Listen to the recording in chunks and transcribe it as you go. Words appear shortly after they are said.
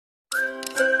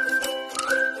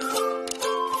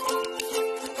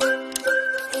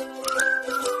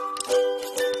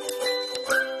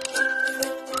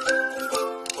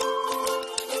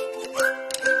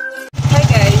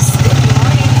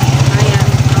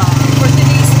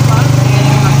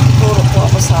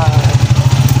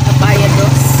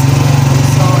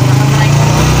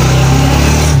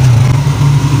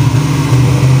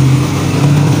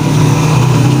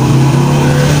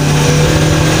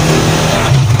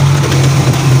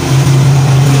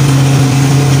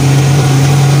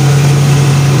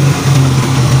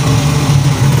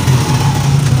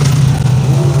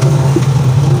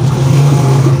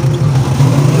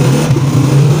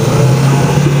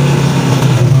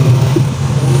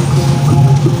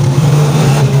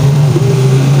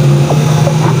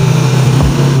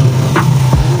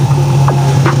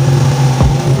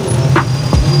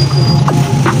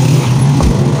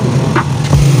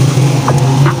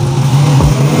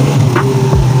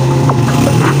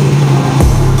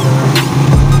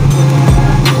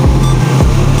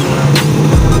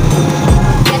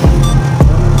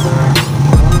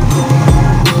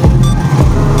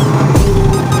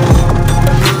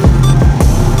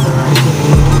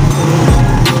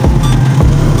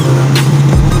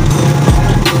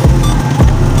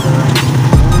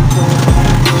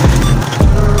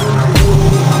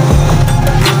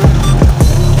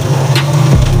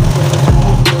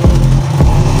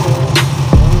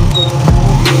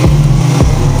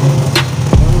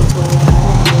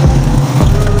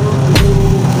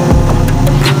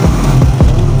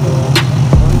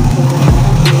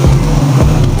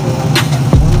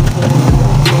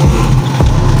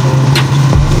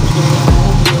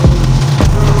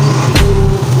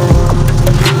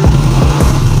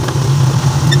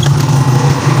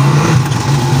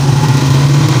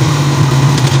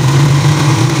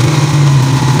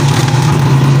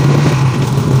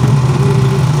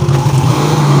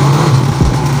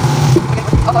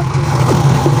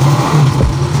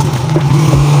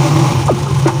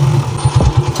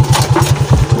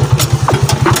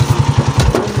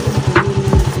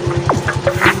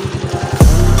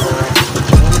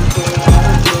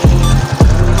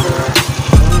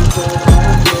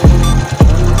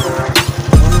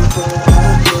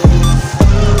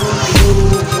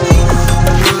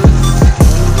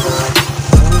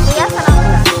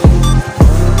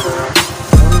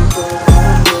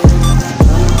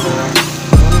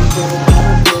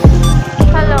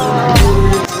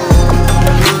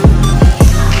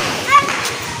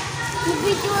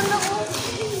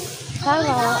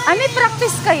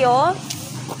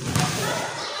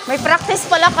May practice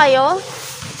pala kayo?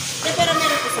 Pero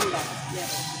meron po sila.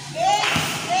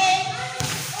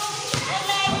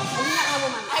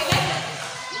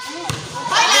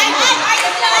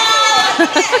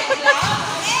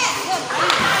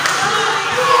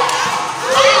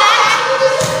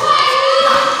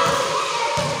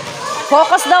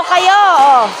 Focus daw kayo.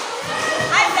 Oh.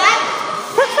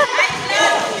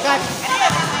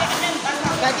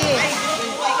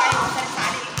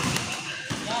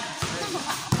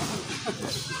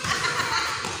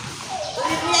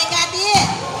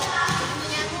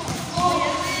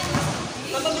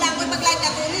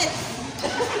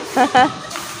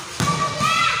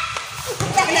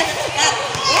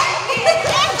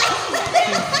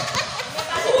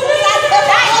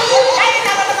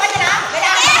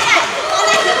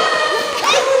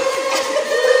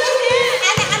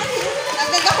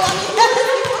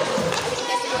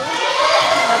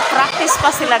 Practice pa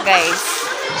sila, guys.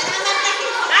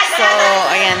 So,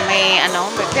 ayan, may ano,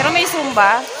 pero may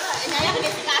zumba.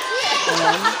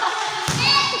 Ayan.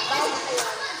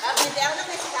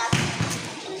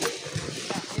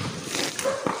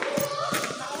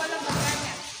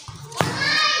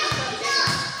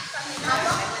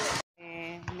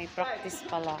 May practice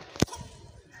pala.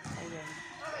 Ayan.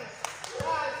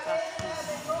 Practice.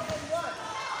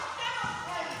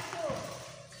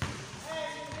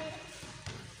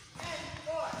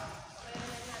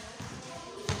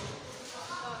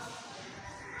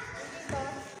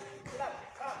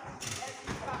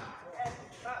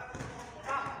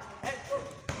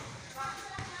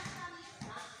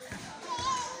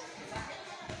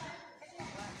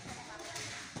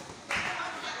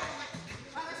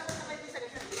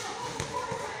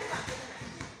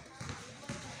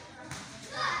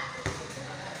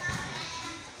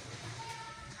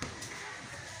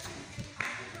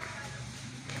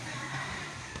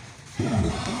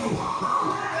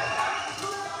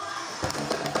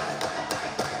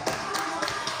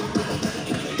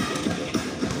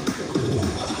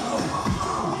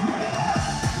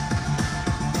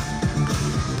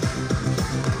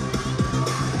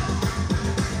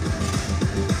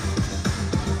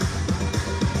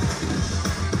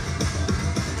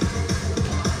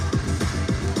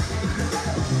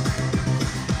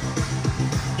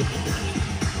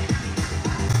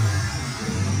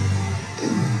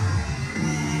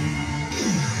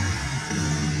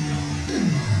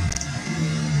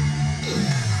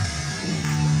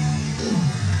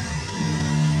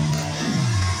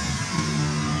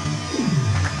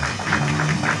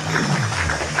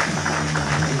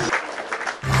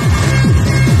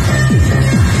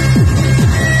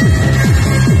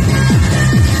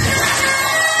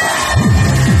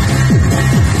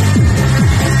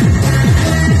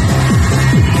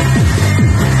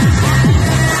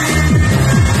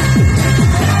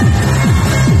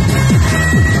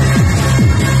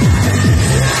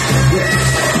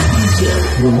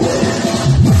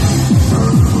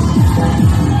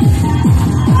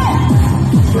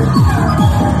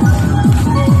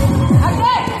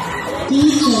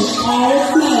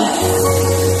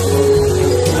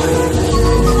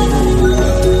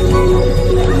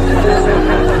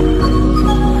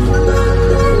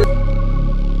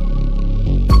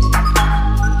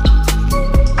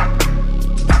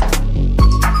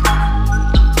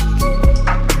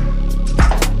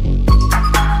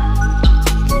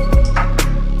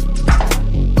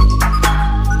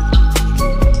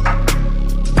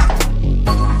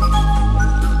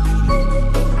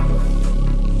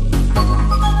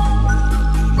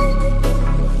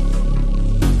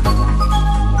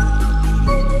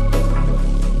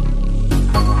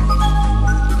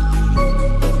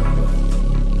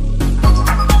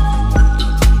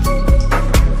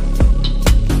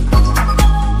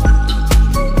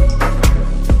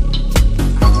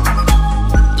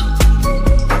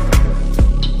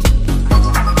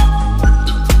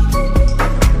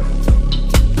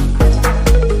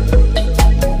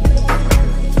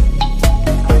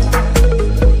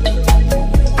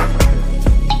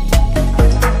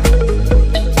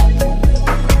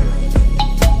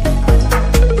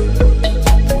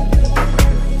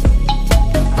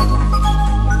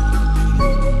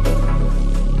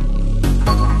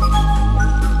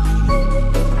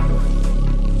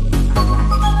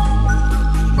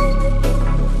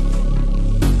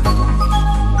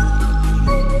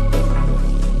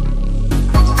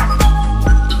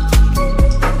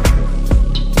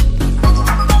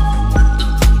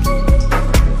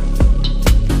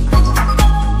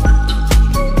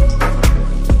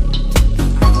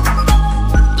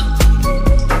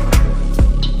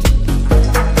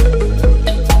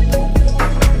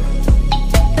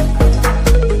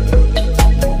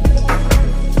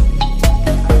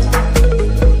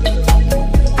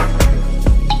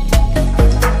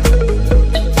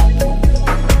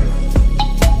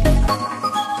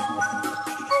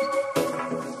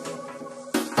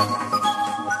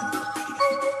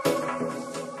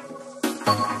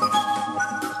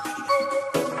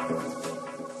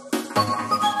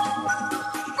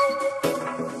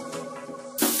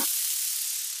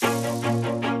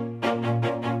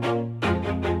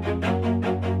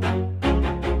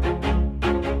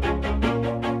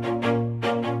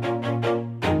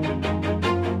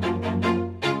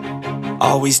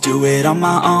 Always do it on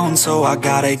my own, so I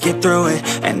gotta get through it.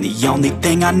 And the only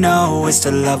thing I know is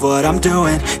to love what I'm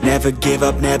doing. Never give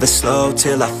up, never slow,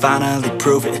 till I finally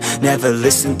prove it. Never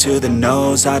listen to the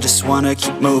no's, I just wanna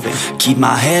keep moving. Keep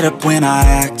my head up when I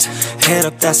act, head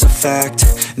up, that's a fact.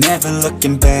 Never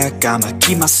looking back, I'ma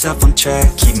keep myself on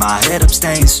track. Keep my head up,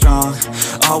 staying strong,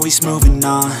 always moving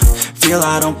on. Feel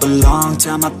I don't belong,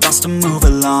 tell my thoughts to move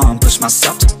along. Push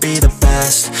myself to be the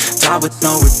best, die with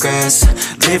no regrets.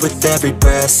 Live with every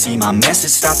breath, see my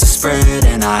message start to spread.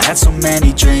 And I had so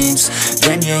many dreams,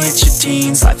 then you hit your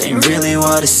teens. Life ain't really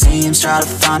what it seems, try to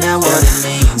find out what it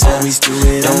means. Always do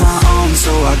it on my own,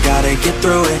 so I gotta get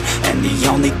through it. And the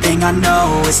only thing I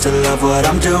know is to love what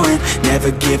I'm doing.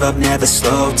 Never give up, never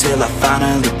slow, till I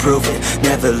finally prove it.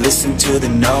 Never listen to the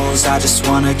no's, I just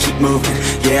wanna keep moving.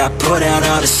 Yeah, I put out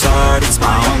all this art, it's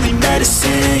my only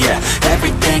medicine. Yeah,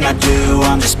 everything I do,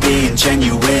 I'm just being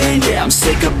genuine. Yeah, I'm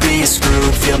sick of being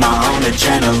screwed, feel my own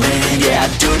adrenaline. Yeah, I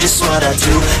do just what I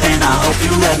do, and I hope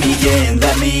you let me in,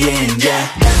 yeah.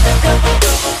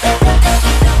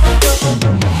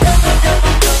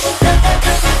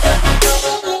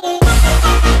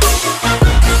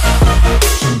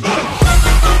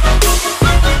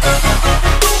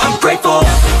 I'm grateful,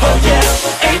 oh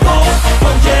yeah, able,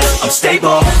 oh yeah, I'm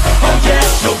stable, oh yeah,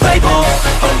 no label,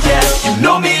 oh yeah, you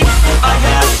know me, I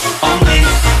have only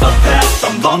a path,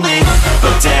 I'm lonely,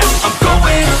 but damn, I'm going to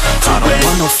win. I don't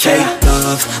want no fake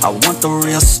love, I want the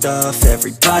real stuff.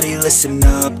 Everybody listen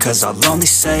up, cause I'll only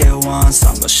say it once.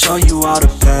 I'm gonna show you all the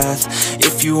path,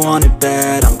 if you want it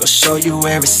bad. I'm gonna show you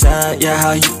where it's at, yeah,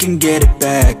 how you can get it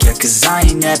back. Yeah, cause I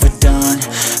ain't never done,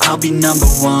 I'll be number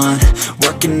one.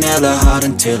 Working hella hard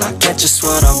until I get just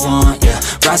what I want, yeah.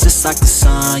 Rises like the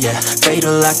sun, yeah,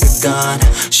 fatal like a gun.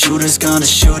 Shooter's gonna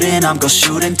shoot and I'm gonna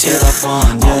shoot until I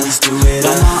won, yeah. Always do it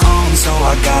on my own, so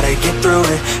I gotta get through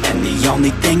it. And the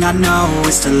only thing I know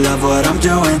is to love what I'm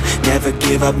doing. Never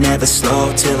give up, never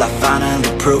slow, till I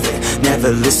finally prove it.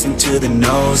 Never listen to the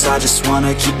no's, I just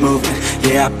wanna keep moving.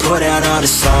 Yeah, I put out all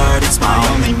this art, it's my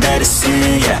only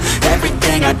medicine. Yeah,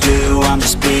 everything I do, I'm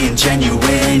just being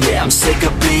genuine. Yeah, I'm sick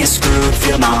of being screwed,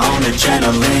 feel my own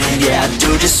adrenaline. Yeah, I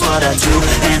do just what I do,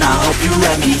 and I hope you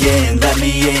let me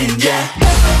in, yeah.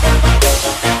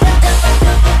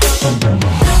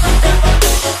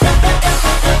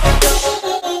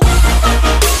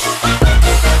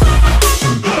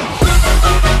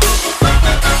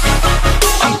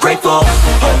 Grateful,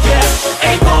 oh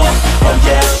yeah, able, oh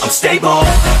yeah, I'm stable,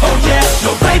 oh yeah,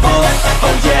 no label,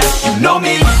 oh yeah, you know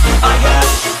me, I have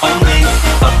only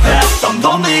a path, I'm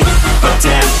lonely, but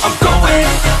damn, I'm going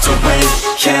to win,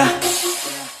 yeah.